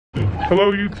Hello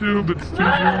YouTube, it's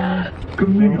TJ.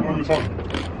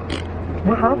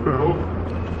 What happened?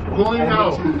 Going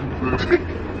out.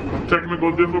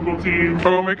 Technical difficulty.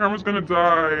 Oh, my camera's gonna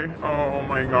die. Oh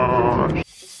my gosh.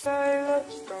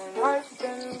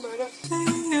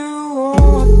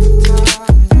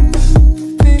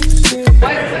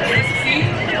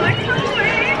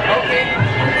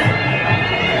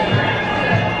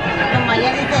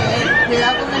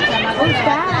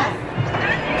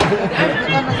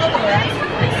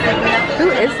 Who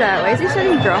is that? Why is he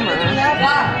studying drama?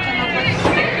 Wow.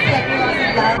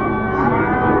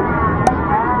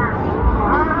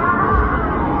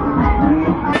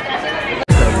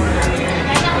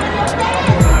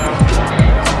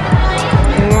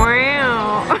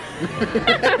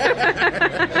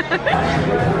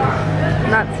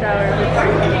 Not sour, but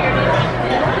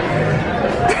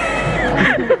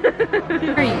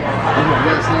sweet. 3,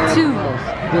 2.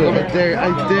 I dare you. I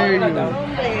dare you.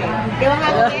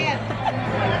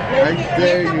 I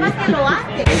dare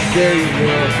you, bro.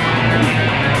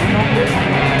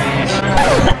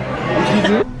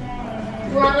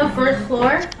 We're on the first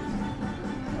floor.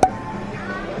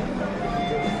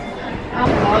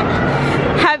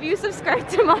 Have you subscribed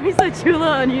to Mommy So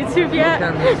Chula on YouTube yet?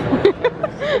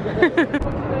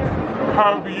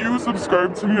 Have you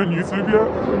subscribed to me on YouTube yet?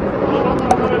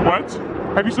 What?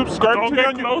 Have you subscribed to me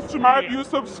on YouTube? Have you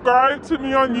subscribed to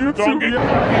me on YouTube yet?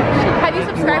 Have you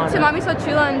subscribed to Mommy So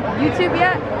Chula on YouTube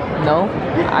yet? No,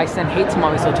 I send hate to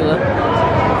Mommy So Chula.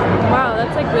 Wow,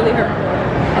 that's like really hurtful.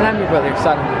 And I'm your brother,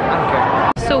 so I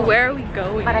don't care. So where are we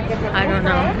going? I don't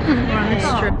know. We're on this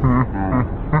trip.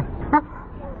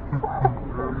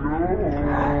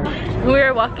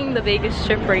 We're walking the Vegas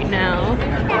Strip right now.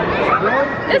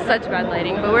 It's such bad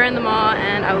lighting, but we're in the mall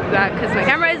and I will be back because my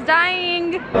camera is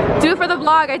dying. Do it for the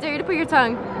vlog. I dare you to put your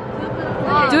tongue.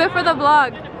 Do it for the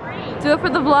vlog. Do it for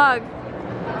the vlog.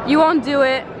 You won't do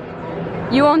it.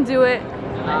 You won't do it.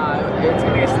 It's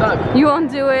gonna get stuck. You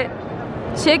won't do it.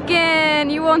 Chicken,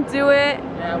 you won't do it.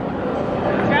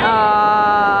 She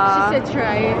said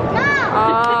try it.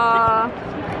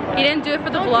 He didn't do it for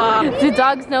the vlog. Do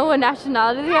dogs know what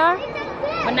nationality they are?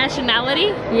 What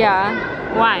nationality? Yeah.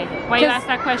 Why? Why you ask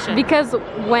that question? Because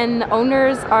when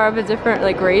owners are of a different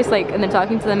like race, like, and they're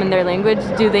talking to them in their language,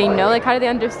 do they know? Like, how do they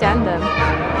understand them?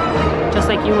 Just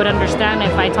like you would understand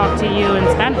if I talked to you in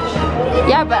Spanish.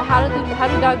 Yeah, but how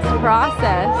do dogs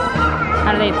process?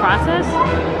 How do they process?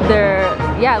 Their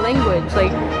language.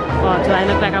 Like, Well, do I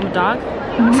look like I'm a dog?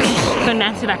 Couldn't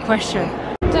answer that question.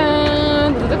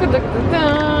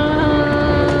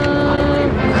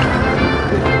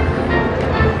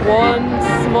 One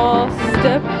small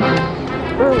step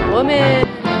for woman.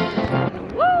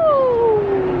 Woo!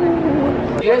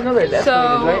 You guys know there's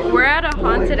escalators, right? So we're at a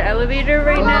haunted elevator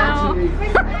right now.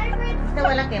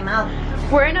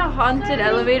 We're in a haunted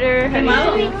elevator.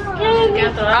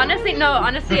 Honestly, no.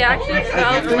 Honestly, it actually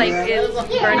smells like it's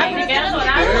burning.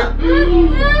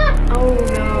 Oh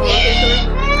no.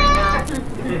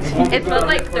 It smells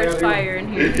like there's fire in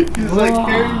here. He's like,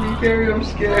 carry me, I'm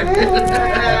scared.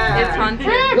 It's haunted.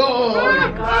 Oh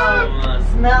my God.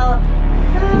 Smell.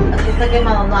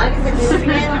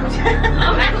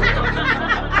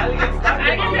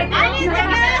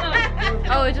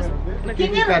 Oh, it just. So You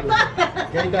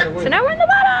gotta now we're in the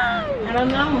bottom. I don't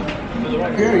know.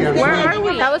 Where are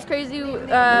we? That was crazy.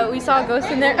 We saw a ghost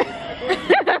in there.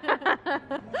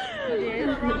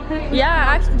 Yeah,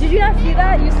 actually, did you not see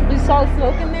that? You saw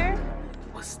smoke in there?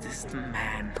 Was this the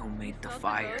man who made the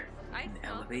fire in the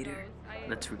elevator?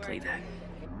 Let's replay that.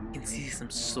 You can see some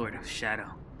sort of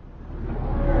shadow.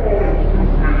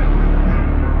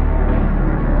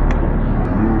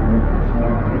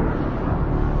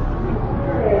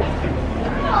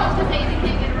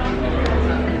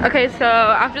 Okay, so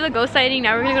after the ghost sighting,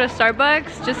 now we're gonna go to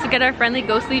Starbucks just to get our friendly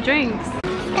ghostly drinks.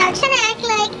 Stop trying to act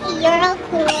like you're all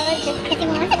cool just because you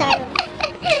want to start.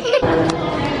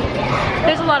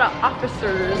 There's a lot of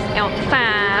officers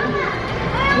outside.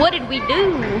 What did we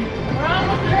do?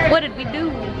 What did we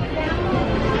do?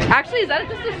 Actually, is that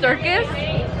just a circus?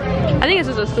 I think it's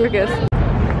just a circus.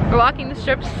 We're walking the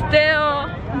strip still.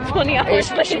 20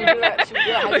 hours later.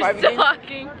 We're still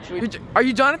walking. Are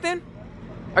you Jonathan?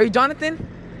 Are you Jonathan?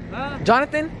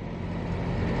 Jonathan?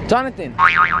 Jonathan?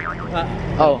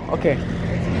 Oh, okay.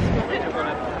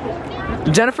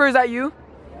 Jennifer, is that you?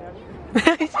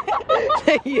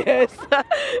 Yes.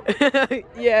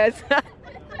 Yes.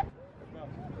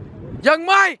 Young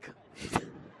Mike!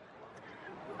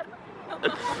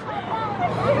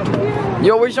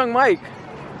 Yo, where's Young Mike?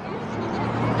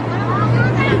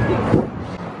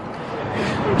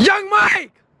 Young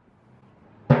Mike!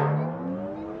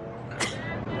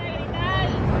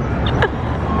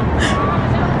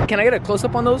 can I get a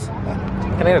close-up on those?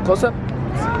 Can I get a close-up?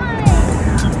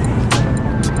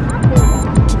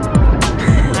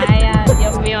 Ay,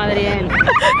 Dios mío, Adriel.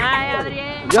 Ay,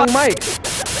 Adriel. Young Mike.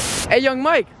 Hey, Young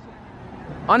Mike.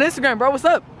 On Instagram, bro. What's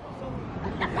up?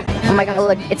 Oh my god,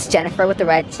 look, it's Jennifer with the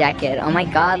red jacket. Oh my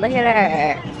god, look at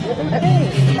her.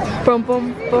 Boom,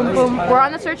 boom, boom, boom. We're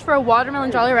on the search for a watermelon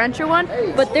Jolly Rancher one,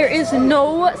 but there is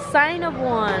no sign of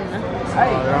one.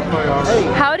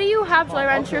 How do you have Jolly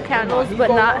Rancher candles but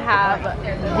not have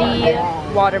the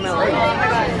watermelon?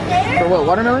 For what,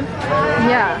 watermelon?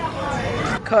 Yeah.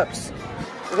 Cups.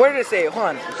 What did it say? Hold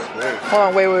on. Hold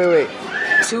on, wait.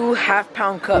 2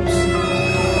 half-pound cups. So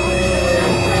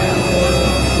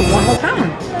 1 whole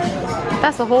pound.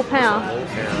 That's a whole pound.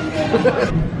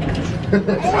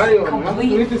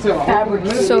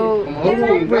 So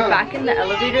we're back in the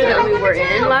elevator that we were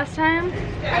in last time,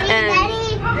 and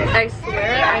I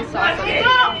swear I saw something.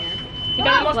 It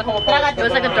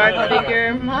was like a dark figure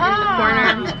in the corner. I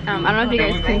don't know if you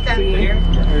guys can see.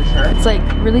 It's like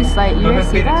really slight. You guys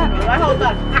see that?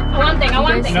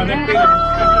 One thing.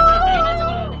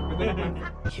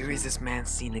 Here is this man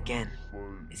seen again.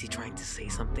 Is he trying to say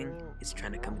something? Is he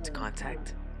trying to come into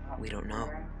contact? We don't know.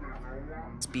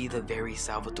 Let's be the very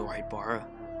Salvador Ibarra.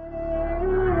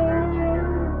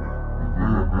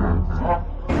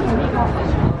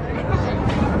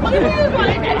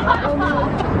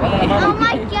 Oh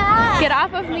my god. Get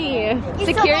off of me.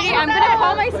 Security, I'm gonna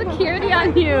call my security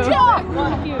on you.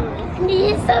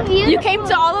 He's so beautiful. You came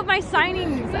to all of my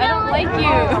signings. I don't like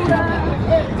you.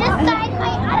 Just sign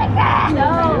my autograph.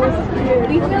 No,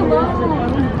 leave me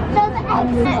alone.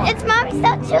 It's Mommy's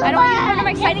stuff too. I don't want you to come to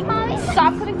my signing.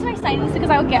 Stop coming to my signings because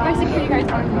I will get my security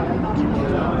guards on you.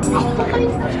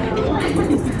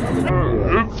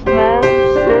 It's my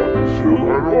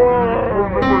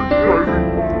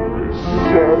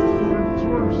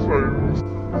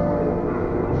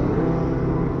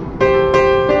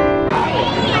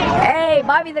Hey,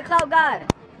 Bobby the Cloud God.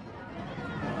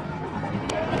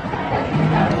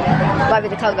 Bobby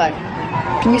the Cloud God.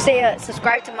 Can you say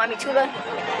subscribe to Mommy Chula?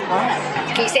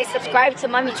 Huh? Can you say subscribe to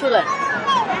Mommy Chula?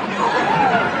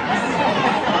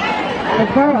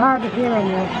 It's very hard to hear in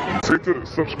you. Say to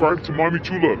subscribe to Mommy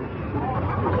Chula.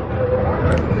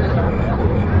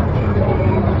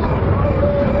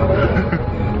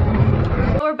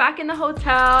 We're back in the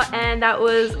hotel, and that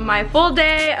was my full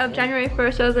day of January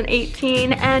 1st,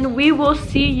 2018, and we will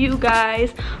see you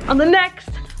guys on the next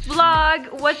vlog.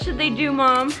 What should they do,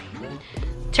 Mom?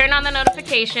 Turn on the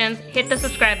notifications, hit the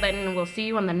subscribe button, and we'll see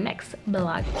you on the next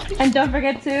vlog. And don't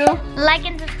forget to Like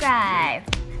and subscribe.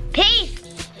 Peace.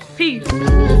 peace. Look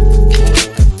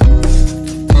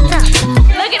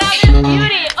at all this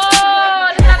beauty. Oh,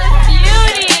 look at all this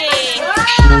beauty.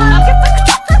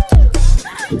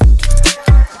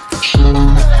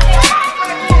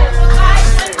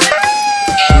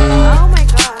 Oh my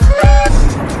god.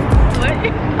 What?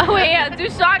 Oh wait, yeah, do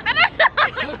shock.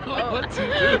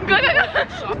 Go.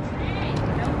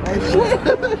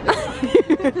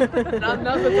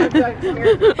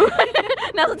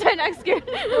 Now's the time to act scared.